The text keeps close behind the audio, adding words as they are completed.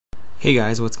Hey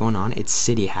guys, what's going on? It's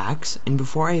Cydiahacks, and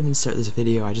before I even start this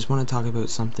video, I just want to talk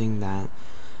about something that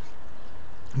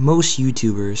most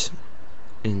YouTubers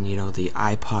in the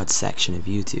iPod section of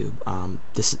YouTube,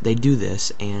 they do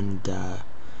this, and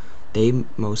they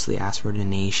mostly ask for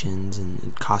donations and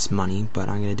it costs money, but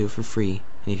I'm gonna do it for free.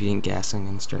 And if you didn't guess, I'm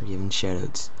gonna start giving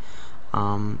shoutouts.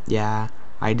 Yeah,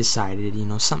 I decided,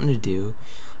 something to do.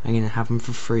 I'm gonna have them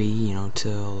for free,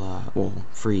 till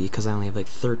free because I only have like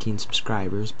 13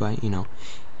 subscribers, but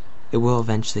it will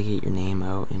eventually get your name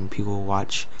out, and people will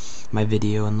watch my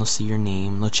video and they'll see your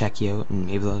name, they'll check you out, and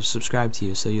maybe they'll subscribe to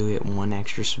you, so you'll get one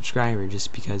extra subscriber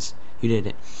just because you did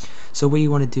it. So what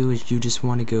you want to do is you just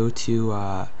want to go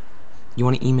to you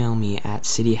want to email me at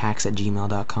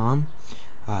cydiahacks@gmail.com.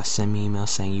 Send me an email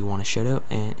saying you want a shout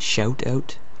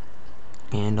out,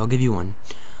 and I'll give you one.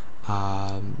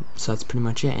 So that's pretty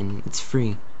much it, and it's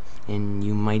free, and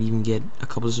you might even get a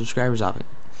couple of subscribers off it.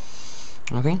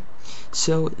 Okay,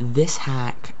 so this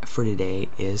hack for today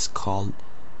is called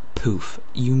Poof.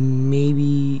 You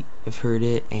maybe have heard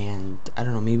it, and I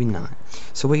don't know, maybe not.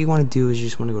 So what you want to do is you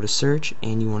just want to go to search,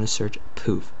 and you want to search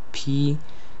Poof, P-O-O-F.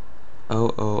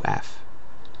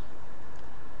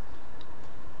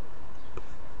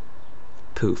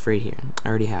 Poof, right here. I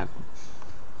already have it.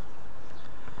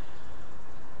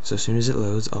 So as soon as it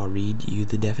loads, I'll read you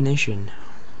the definition.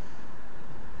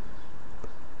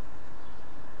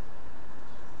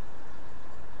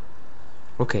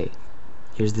 Okay,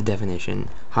 here's the definition.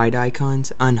 Hide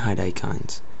icons, unhide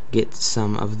icons. Get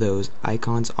some of those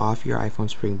icons off your iPhone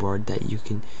springboard that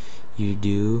you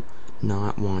do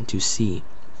not want to see.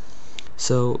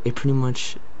 So it pretty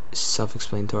much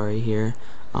self-explanatory here.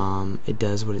 It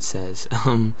does what it says.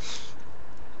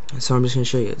 So I'm just going to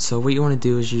show you. So what you want to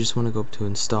do is you just want to go up to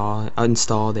install.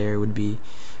 Install there would be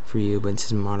for you, but it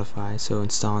says modify. So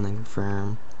install and then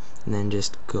confirm, and then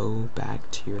just go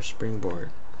back to your springboard.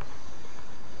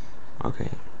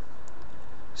 Okay,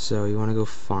 so you want to go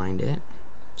find it.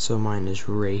 So mine is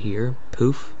right here,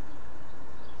 Poof.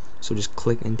 So just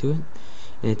click into it,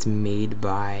 and it's made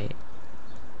by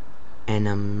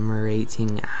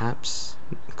Enumerating Apps.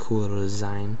 Cool little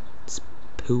design. It's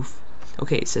Poof.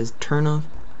 Okay, it says turn off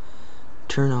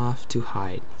to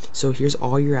hide. So here's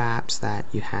all your apps that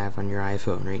you have on your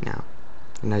iPhone right now,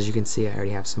 and as you can see, I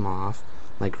already have some off,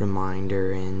 like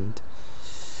Reminder and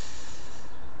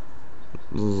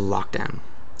Lockdown.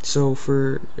 So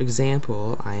for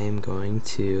example, I am going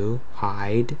to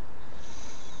hide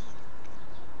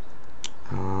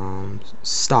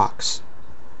stocks.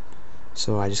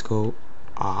 So I just go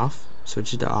off,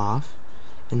 switch it to off,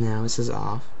 and now it says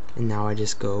off, and now I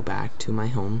just go back to my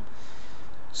home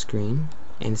screen,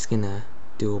 and it's gonna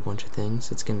do a bunch of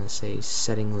things. It's gonna say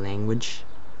setting language,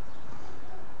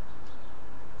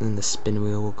 and the spin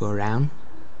wheel will go around.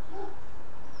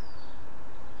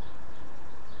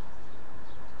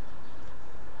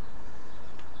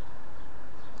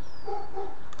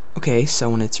 Okay, so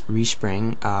when it's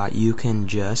respring, you can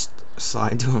just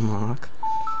slide to unlock,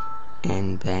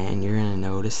 and then you're gonna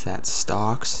notice that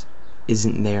stocks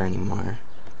isn't there anymore.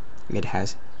 It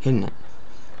has hidden it.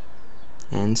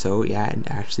 And so yeah, it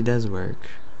actually does work.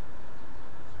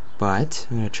 But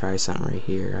I'm gonna try something right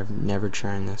here. I've never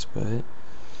tried this, but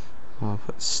I'll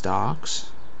put stocks.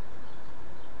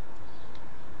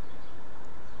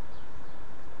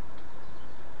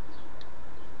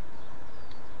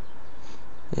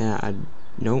 Yeah,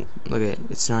 nope, look at it,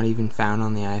 it's not even found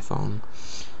on the iPhone.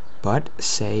 But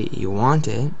say you want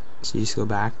it, so you just go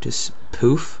back to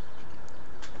Poof,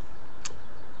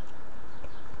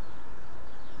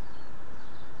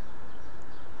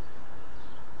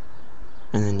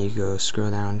 and then you go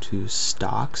scroll down to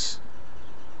stocks,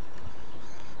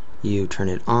 you turn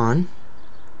it on,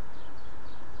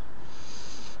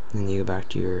 and then you go back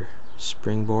to your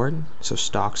springboard. So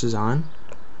stocks is on.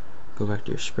 Go back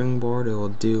to your springboard, it will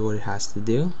do what it has to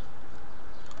do.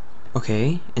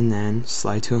 Okay, and then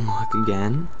slide to unlock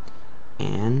again,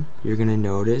 and you're gonna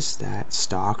notice that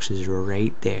stocks is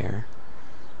right there.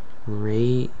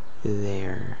 Right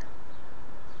there.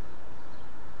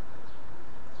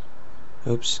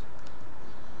 Oops.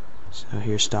 So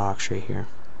here's stocks right here.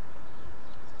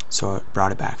 So it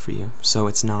brought it back for you. So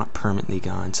it's not permanently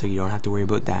gone, so you don't have to worry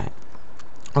about that.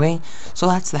 Okay, so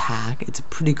that's the hack. It's a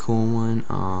pretty cool one.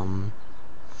 You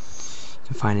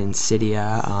can find it in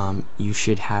Cydia. You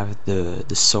should have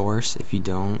the source. If you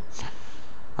don't,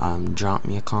 drop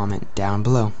me a comment down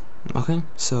below. Okay,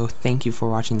 so thank you for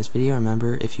watching this video.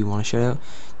 Remember, if you want a shout out,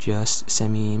 just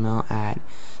send me an email at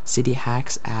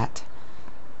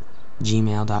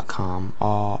cydiahacks@gmail.com.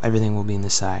 Everything will be in the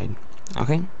side.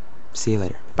 Okay, see you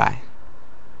later. Bye.